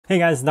Hey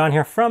guys, Don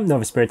here from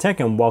Novaspirit Tech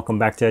and welcome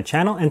back to the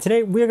channel. And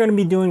today we're going to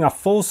be doing a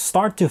full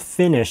start to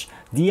finish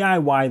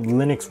DIY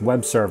Linux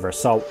web server.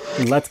 So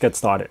let's get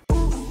started.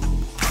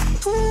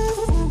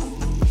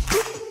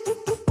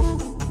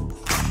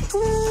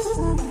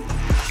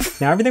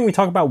 Now everything we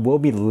talk about will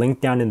be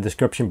linked down in the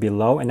description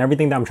below, and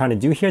everything that I'm trying to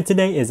do here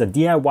today is a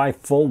DIY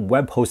full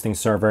web hosting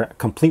server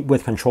complete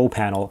with control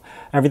panel.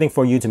 Everything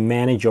for you to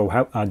manage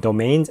your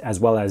domains as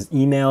well as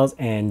emails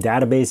and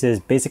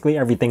databases, basically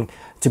everything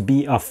to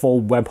be a full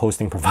web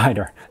hosting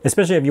provider.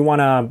 Especially if you want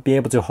to be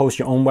able to host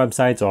your own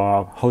websites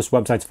or host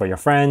websites for your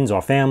friends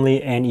or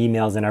family and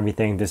emails and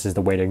everything, this is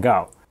the way to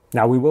go.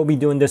 Now we will be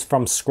doing this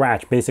from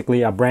scratch,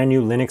 basically a brand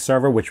new Linux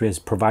server, which is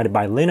provided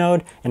by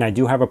Linode, and I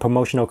do have a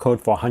promotional code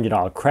for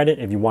 $100 credit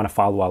if you want to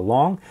follow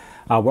along.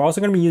 We're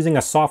also going to be using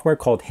a software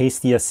called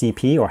Hestia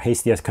CP or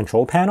Hestia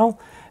Control Panel.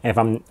 I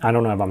don't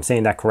know if I'm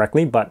saying that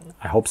correctly, but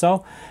I hope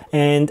so.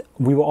 And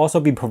we will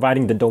also be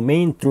providing the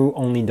domain through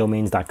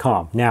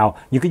onlydomains.com. Now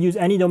you could use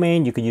any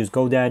domain, you could use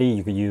GoDaddy,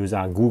 you could use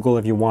Google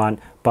if you want,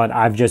 but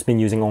I've just been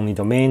using only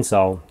domains,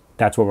 so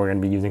that's what we're going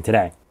to be using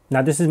today.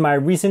 Now this is my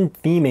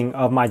recent theming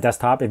of my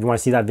desktop. If you want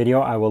to see that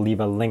video, I will leave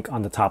a link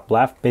on the top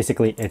left.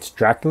 Basically, it's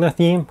Dracula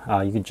theme.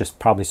 You could just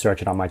probably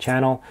search it on my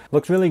channel.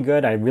 Looks really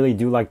good. I really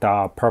do like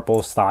the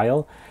purple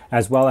style,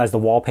 as well as the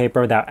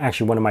wallpaper that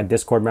actually one of my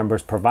Discord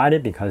members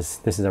provided, because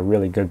this is a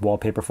really good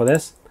wallpaper for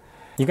this.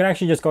 You can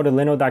actually just go to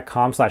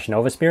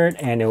linode.com/Novaspirit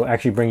and it will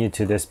actually bring you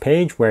to this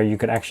page where you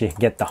could actually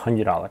get the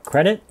 $100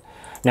 credit.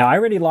 Now I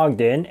already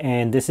logged in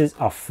and this is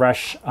a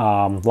fresh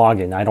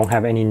login. I don't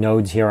have any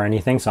nodes here or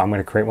anything, so I'm going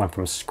to create one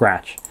from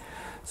scratch.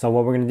 So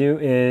what we're going to do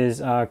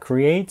is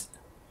create,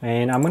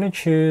 and I'm going to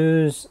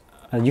choose,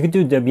 you could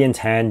do Debian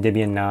 10,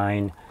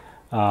 Debian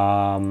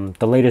 9,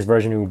 the latest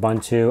version of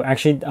Ubuntu.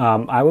 Actually,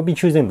 I will be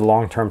choosing the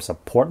long-term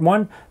support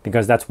one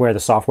because that's where the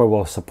software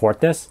will support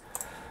this.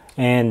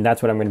 And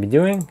that's what I'm going to be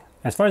doing.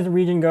 As far as the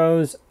region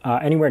goes,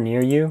 anywhere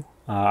near you,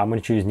 I'm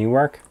going to choose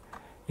Newark.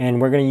 And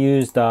we're going to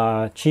use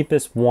the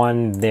cheapest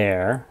one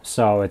there.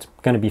 So it's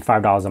going to be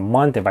 $5 a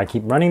month if I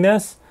keep running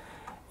this.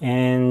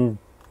 And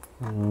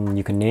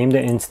you can name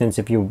the instance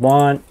if you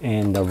want.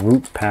 And the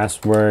root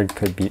password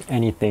could be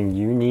anything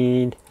you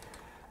need.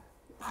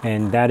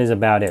 And that is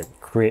about it.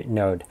 Create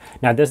node.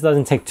 Now this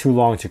doesn't take too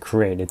long to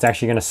create. It's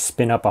actually going to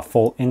spin up a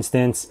full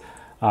instance.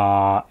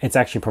 It's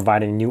actually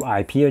providing new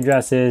IP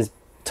addresses,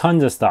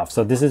 tons of stuff.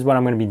 So this is what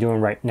I'm going to be doing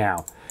right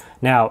now.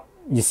 Now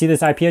you see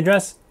this IP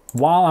address?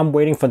 While I'm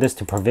waiting for this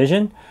to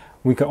provision,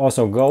 we could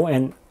also go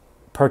and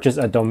purchase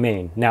a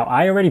domain. Now,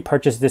 I already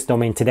purchased this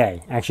domain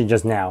today, actually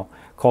just now,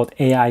 called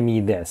AI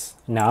Me This.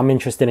 Now, I'm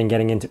interested in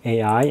getting into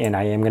AI, and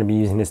I am going to be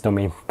using this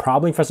domain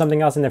probably for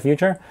something else in the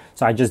future.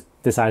 So I just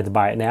decided to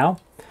buy it now.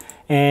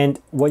 And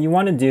what you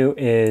want to do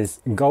is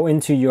go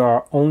into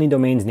your Only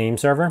Domains name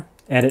server,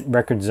 edit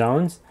record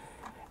zones,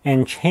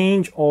 and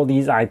change all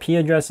these IP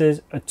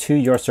addresses to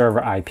your server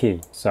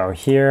IP. So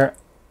here,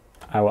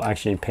 I will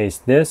actually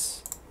paste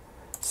this.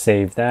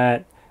 Save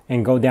that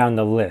and go down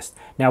the list.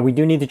 Now we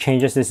do need to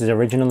change this. This is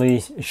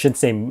originally, it should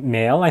say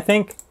mail, I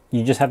think.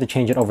 You just have to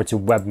change it over to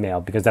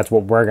webmail because that's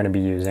what we're going to be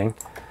using.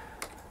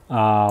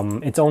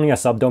 It's only a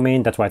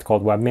subdomain, that's why it's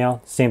called webmail.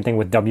 Same thing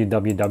with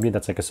www,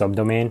 that's like a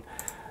subdomain.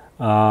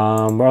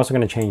 We're also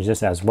going to change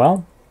this as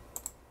well.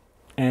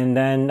 And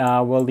then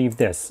we'll leave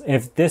this.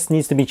 If this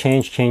needs to be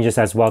changed, change this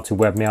as well to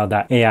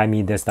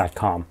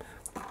webmail.aimethis.com.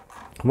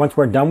 Once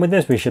we're done with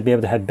this, we should be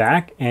able to head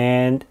back,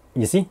 and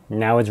you see,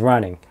 now it's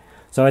running.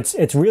 So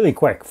it's really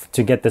quick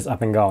to get this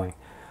up and going.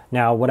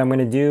 Now what I'm going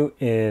to do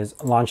is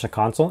launch the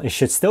console. It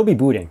should still be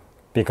booting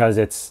because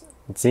it's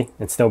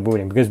still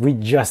booting because we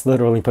just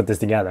literally put this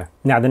together.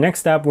 Now the next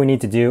step we need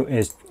to do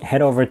is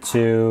head over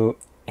to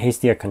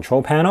Hestia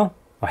Control Panel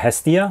or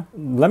Hestia.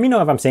 Let me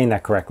know if I'm saying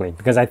that correctly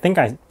because I think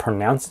I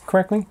pronounced it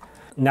correctly.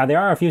 Now there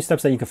are a few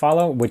steps that you can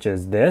follow, which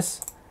is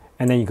this.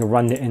 And then you can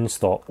run the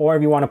install. Or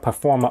if you want to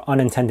perform an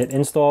unintended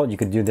install, you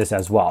could do this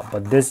as well.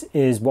 But this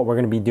is what we're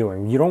going to be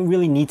doing. You don't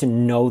really need to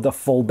know the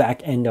full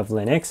back end of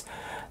Linux.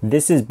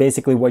 This is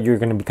basically what you're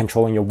going to be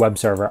controlling your web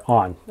server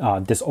on,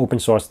 this open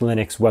source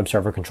Linux web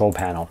server control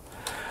panel.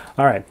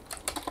 All right,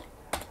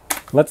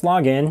 let's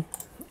log in.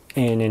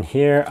 And in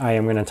here, I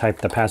am going to type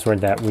the password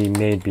that we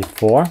made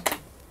before.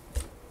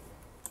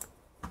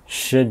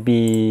 Should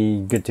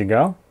be good to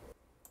go.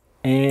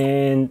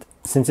 And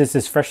since this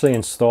is freshly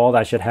installed,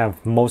 I should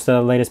have most of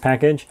the latest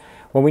package.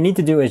 What we need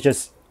to do is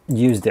just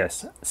use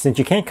this. Since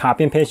you can't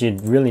copy and paste, you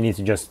really need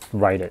to just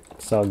write it.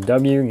 So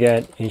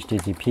wget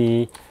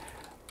http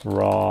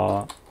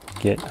raw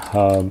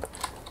github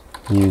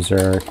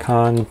user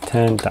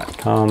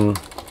content.com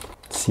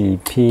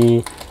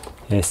cp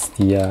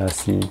hestia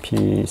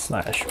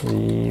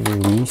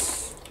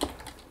cp/release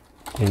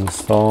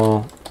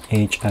install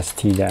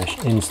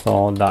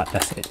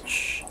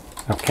hst-install.sh.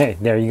 Okay,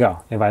 there you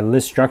go. If I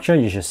list structure,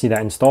 you should see that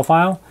install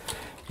file.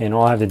 And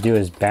all I have to do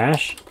is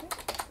bash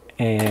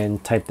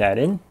and type that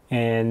in.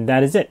 And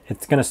that is it.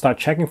 It's going to start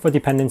checking for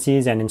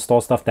dependencies and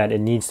install stuff that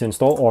it needs to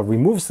install, or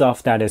remove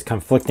stuff that is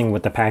conflicting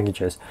with the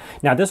packages.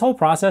 Now, this whole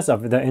process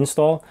of the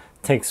install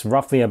takes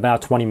roughly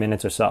about 20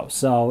 minutes or so.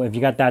 So if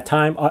you got that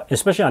time,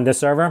 especially on this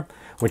server,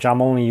 which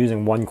I'm only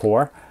using one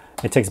core,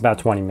 it takes about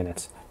 20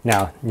 minutes.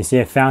 Now, you see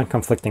it found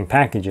conflicting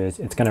packages.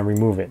 It's going to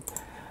remove it.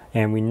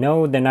 And we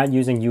know they're not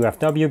using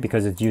UFW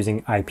because it's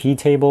using IP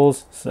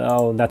tables.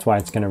 So that's why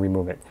it's going to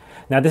remove it.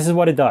 Now, this is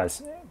what it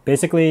does.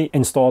 Basically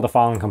install the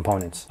following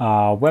components: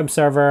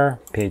 Webserver,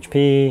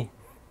 PHP,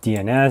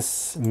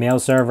 DNS, mail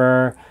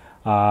server,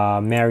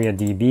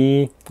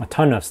 MariaDB, a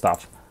ton of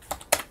stuff.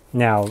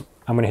 Now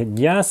I'm gonna hit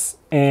yes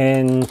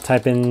and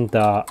type in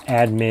the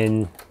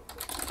admin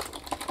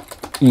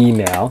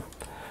email,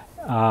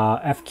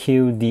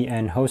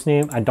 FQDN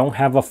hostname. I don't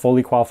have a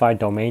fully qualified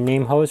domain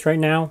name host right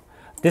now.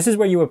 This is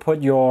where you would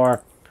put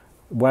your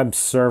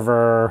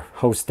Webserver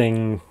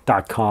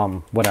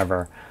hosting.com,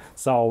 whatever.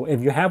 So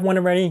if you have one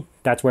already,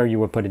 that's where you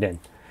would put it in.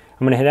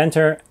 I'm gonna hit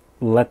enter,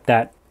 let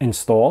that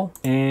install,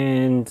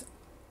 and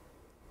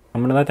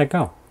I'm gonna let that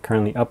go.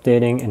 Currently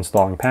updating,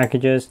 installing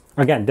packages.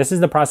 Again, this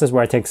is the process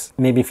where it takes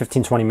maybe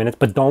 15-20 minutes,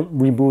 but don't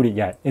reboot it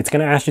yet. It's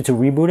gonna ask you to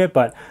reboot it,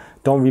 but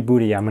don't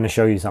reboot it yet. I'm gonna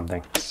show you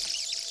something.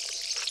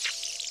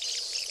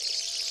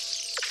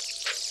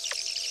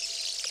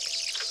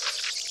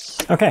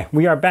 Okay,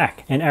 we are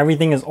back and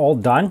everything is all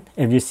done.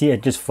 If you see,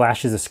 it just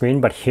flashes the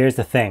screen, but here's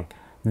the thing.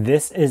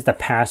 This is the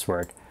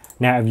password.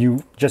 Now, if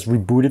you just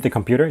rebooted the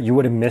computer, you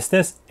would have missed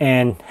this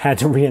and had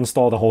to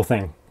reinstall the whole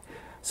thing.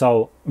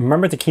 So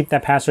remember to keep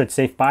that password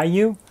safe by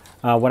you.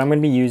 What I'm going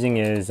to be using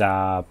is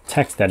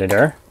text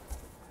editor.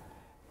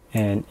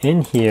 And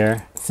in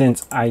here,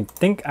 since I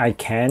think I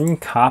can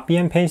copy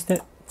and paste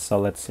it. So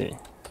let's see.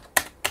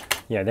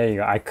 Yeah, there you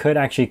go. I could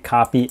actually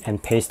copy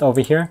and paste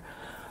over here.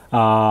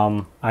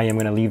 I am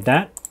going to leave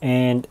that.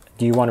 And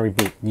do you want to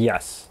reboot?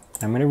 Yes.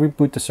 I'm going to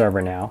reboot the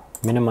server now.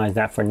 Minimize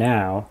that for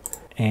now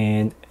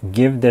and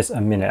give this a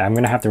minute. I'm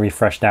going to have to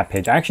refresh that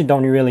page. I actually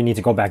don't really need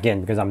to go back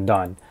in because I'm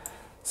done.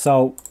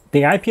 So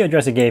the IP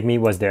address it gave me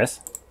was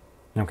this.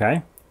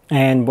 Okay.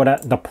 And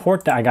the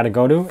port that I got to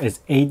go to is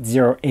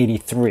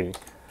 8083.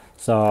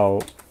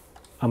 So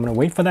I'm going to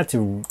wait for that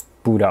to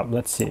boot up.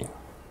 Let's see.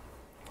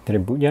 Did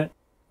it boot yet?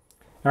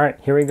 All right,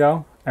 here we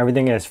go.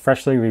 Everything is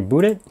freshly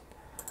rebooted.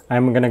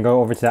 I'm going to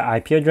go over to the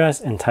IP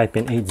address and type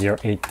in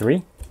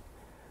 8083.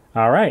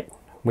 All right,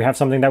 we have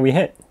something that we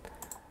hit.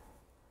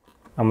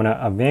 I'm going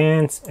to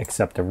advance,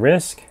 accept the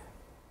risk.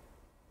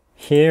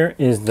 Here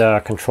is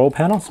the control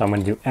panel. So I'm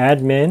going to do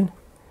admin,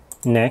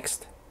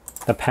 next,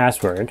 the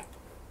password.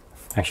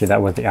 Actually,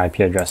 that was the IP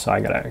address, so I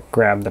got to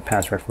grab the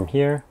password from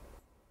here.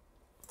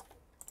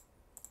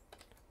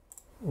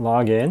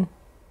 Log in.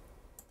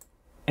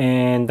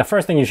 And the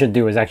first thing you should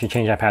do is actually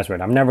change that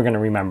password. I'm never going to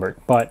remember it,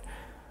 but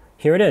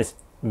here it is.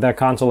 The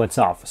console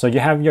itself. So you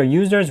have your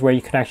users where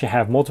you could actually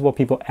have multiple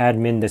people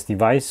admin this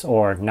device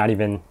or not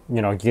even,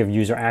 give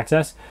user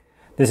access.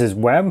 This is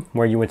web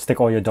where you would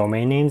stick all your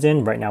domain names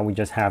in. Right now we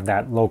just have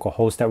that local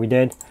host that we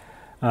did.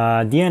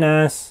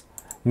 DNS,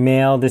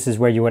 mail, this is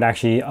where you would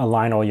actually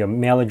align all your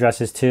mail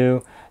addresses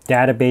to.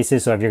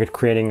 Databases, so if you're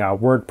creating a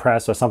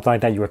WordPress or something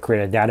like that, you would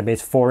create a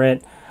database for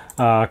it.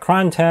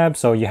 Cron tab,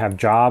 so you have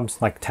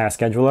jobs like task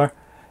scheduler,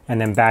 and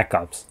then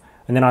backups.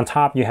 And then on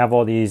top, you have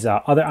all these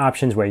other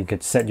options where you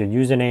could set your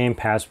username,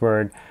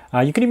 password.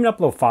 You could even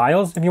upload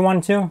files if you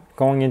wanted to.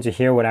 Going into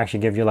here would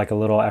actually give you like a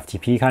little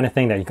FTP kind of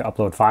thing that you could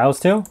upload files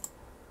to.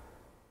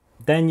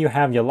 Then you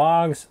have your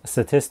logs,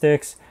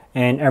 statistics,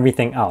 and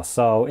everything else.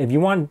 So if you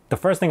want, the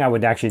first thing I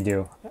would actually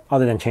do,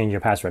 other than change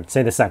your password,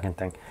 say the second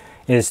thing,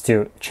 is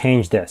to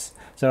change this.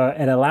 So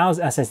it allows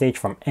SSH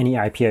from any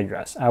IP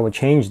address. I would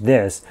change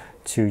this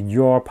to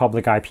your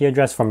public IP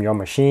address from your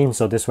machine,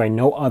 so this way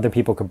no other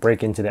people could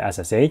break into the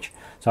SSH.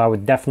 So I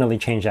would definitely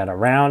change that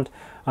around.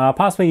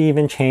 Possibly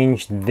even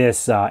change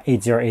this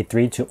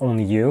 8083 to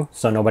only you,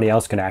 so nobody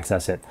else could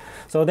access it.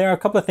 So there are a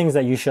couple of things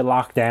that you should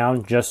lock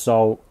down just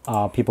so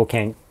people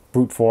can't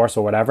brute force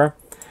or whatever.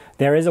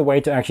 There is a way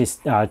to actually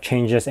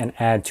change this and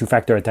add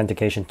two-factor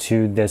authentication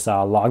to this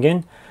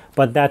login,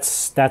 but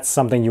that's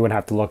something you would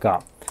have to look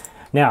up.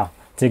 Now,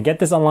 to get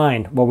this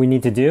aligned, what we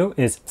need to do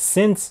is,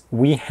 since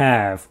we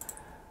have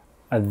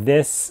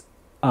this,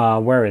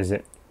 where is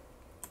it?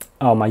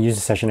 Oh, my user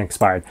session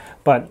expired.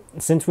 But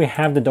since we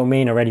have the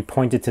domain already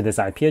pointed to this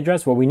IP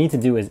address, what we need to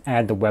do is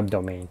add the web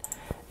domain.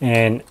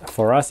 And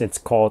for us, it's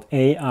called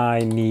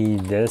aimethis.com.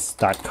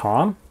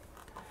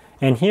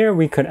 And here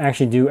we could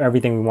actually do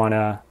everything we want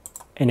to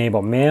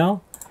enable: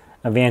 mail,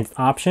 advanced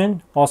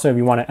option. Also, if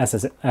you want to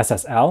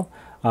SSL,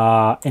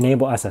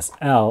 enable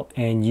SSL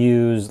and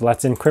use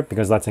Let's Encrypt,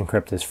 because Let's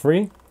Encrypt is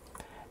free.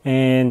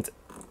 And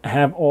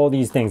have all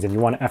these things. If you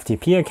want an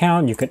FTP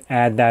account, you could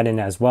add that in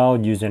as well,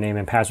 username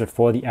and password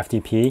for the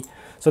FTP.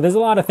 So there's a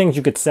lot of things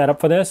you could set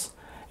up for this.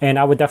 And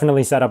I would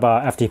definitely set up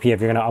a FTP if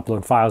you're going to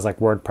upload files like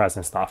WordPress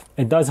and stuff.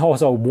 It does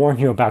also warn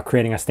you about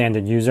creating a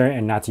standard user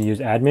and not to use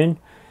admin.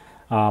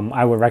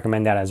 I would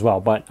recommend that as well,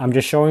 but I'm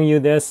just showing you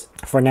this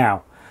for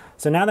now.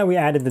 So now that we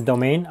added the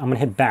domain, I'm gonna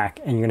hit back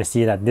and you're gonna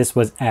see that this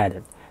was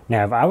added.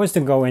 Now, if I was to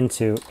go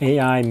into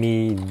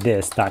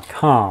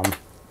aimethis.com,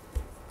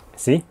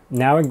 see,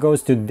 now it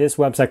goes to this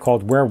website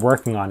called We're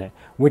Working on It,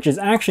 which is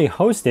actually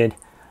hosted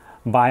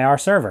by our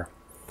server.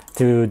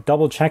 To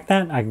double check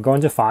that, I can go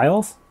into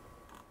Files,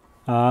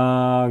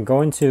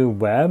 go into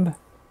Web,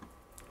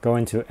 go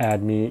into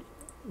Add Me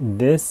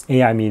This,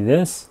 AI Me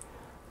This,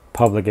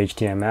 Public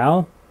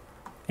HTML,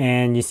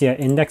 and you see an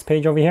index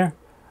page over here.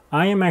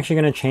 I am actually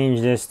going to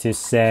change this to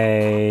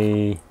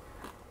say,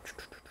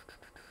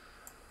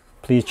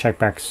 please check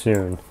back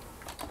soon.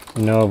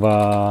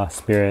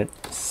 Novaspirit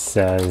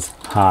says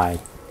hi.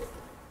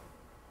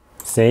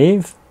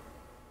 Save.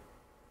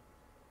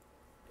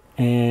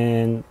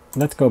 And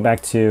let's go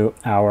back to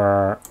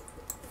our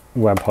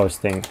web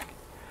hosting.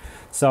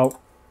 So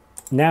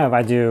now if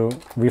I do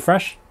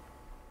refresh,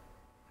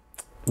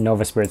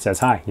 Novaspirit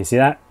says hi. You see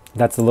that?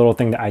 That's the little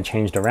thing that I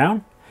changed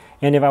around.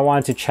 And if I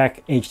wanted to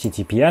check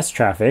HTTPS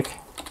traffic,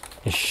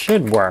 it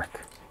should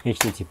work.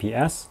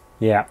 HTTPS.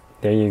 Yeah,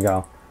 there you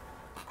go.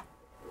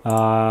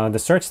 The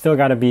search still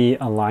got to be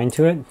aligned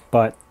to it,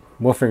 but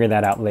we'll figure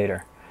that out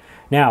later.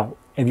 Now,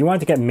 if you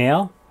want to get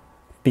mail,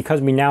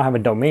 because we now have a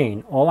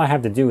domain, all I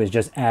have to do is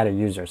just add a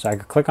user. So I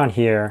could click on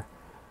here,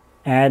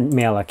 add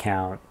mail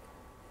account.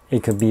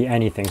 It could be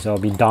anything. So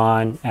it'll be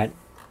Don at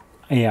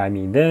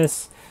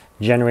AIMeThis,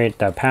 generate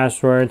the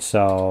password.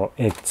 So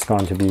it's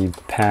going to be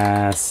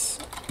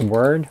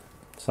password,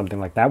 something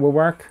like that will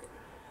work.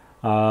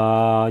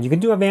 You can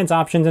do advanced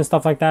options and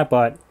stuff like that,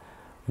 but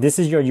this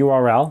is your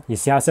URL. You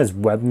see how it says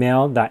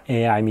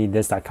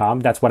webmail.aimethis.com?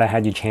 That's what I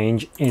had you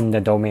change in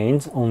the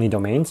domains, only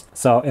domains.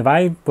 So if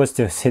I was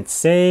to hit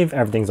save,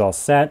 everything's all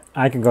set.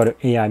 I could go to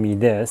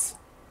AIMeThis.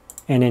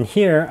 And in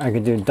here, I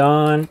could do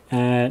Don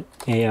at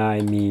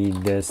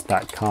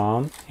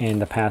AIMeThis.com.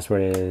 And the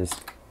password is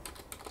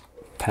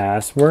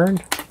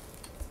password.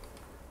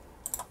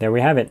 There we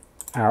have it.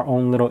 Our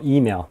own little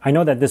email. I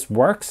know that this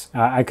works.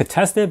 I could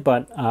test it,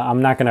 but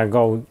I'm not gonna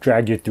go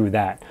drag you through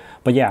that.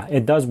 But yeah,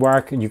 it does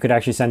work. You could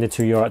actually send it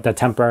to the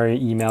temporary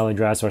email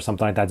address or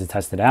something like that to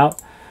test it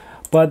out.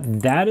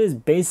 But that is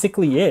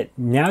basically it.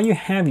 Now you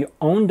have your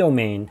own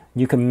domain.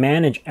 You can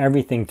manage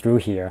everything through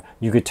here.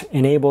 You could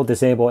enable,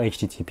 disable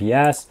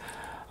HTTPS.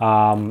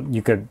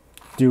 You could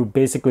do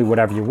basically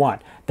whatever you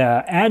want.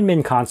 The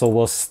admin console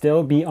will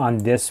still be on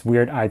this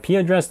weird IP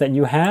address that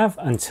you have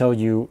until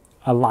you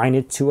align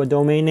it to a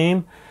domain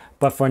name.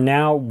 But for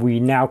now, we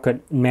now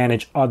could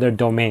manage other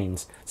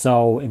domains.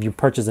 So if you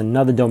purchase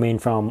another domain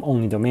from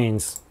Only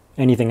Domains,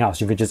 anything else,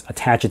 you could just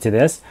attach it to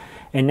this.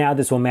 And now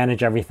this will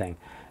manage everything,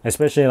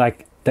 especially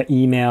like the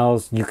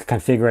emails. You could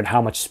configure it,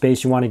 how much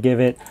space you want to give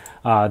it,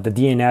 the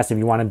DNS if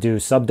you want to do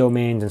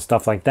subdomains and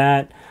stuff like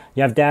that.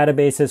 You have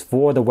databases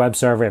for the web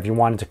server. If you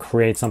wanted to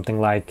create something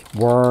like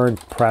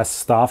WordPress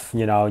stuff,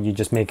 you know, you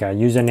just make a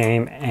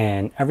username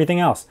and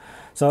everything else.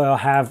 So it'll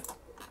have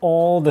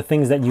all the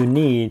things that you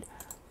need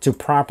to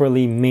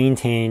properly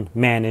maintain,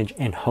 manage,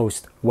 and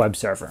host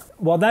Webserver.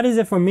 Well, that is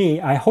it for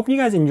me. I hope you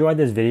guys enjoyed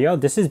this video.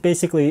 This is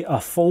basically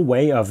a full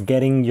way of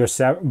getting your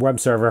web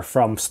server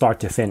from start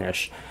to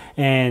finish.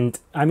 And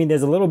I mean,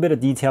 there's a little bit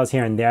of details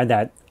here and there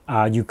that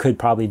you could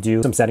probably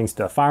do some settings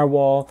to the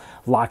firewall,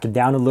 lock it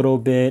down a little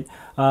bit,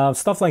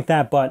 stuff like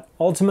that. But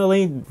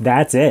ultimately,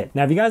 that's it.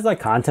 Now, if you guys like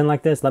content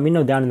like this, let me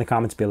know down in the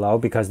comments below,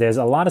 because there's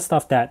a lot of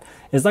stuff that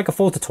is like a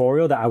full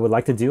tutorial that I would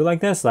like to do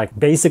like this. Like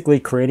basically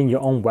creating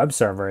your own web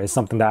server is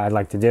something that I'd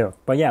like to do.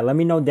 But yeah, let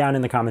me know down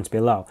in the comments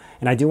below.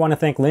 And I do want to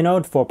thank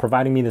Linode for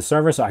providing me the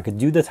server so I could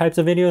do the types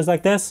of videos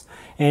like this.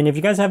 And if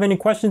you guys have any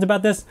questions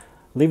about this,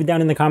 leave it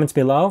down in the comments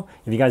below.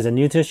 If you guys are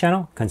new to this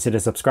channel, consider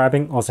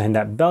subscribing. Also hit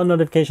that bell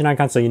notification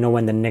icon so you know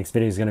when the next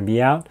video is going to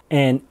be out.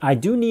 And I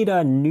do need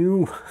a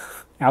new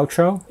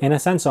outro in a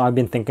sense, so I've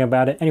been thinking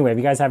about it. Anyway, if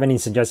you guys have any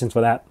suggestions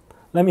for that,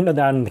 let me know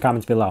down in the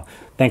comments below.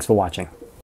 Thanks for watching.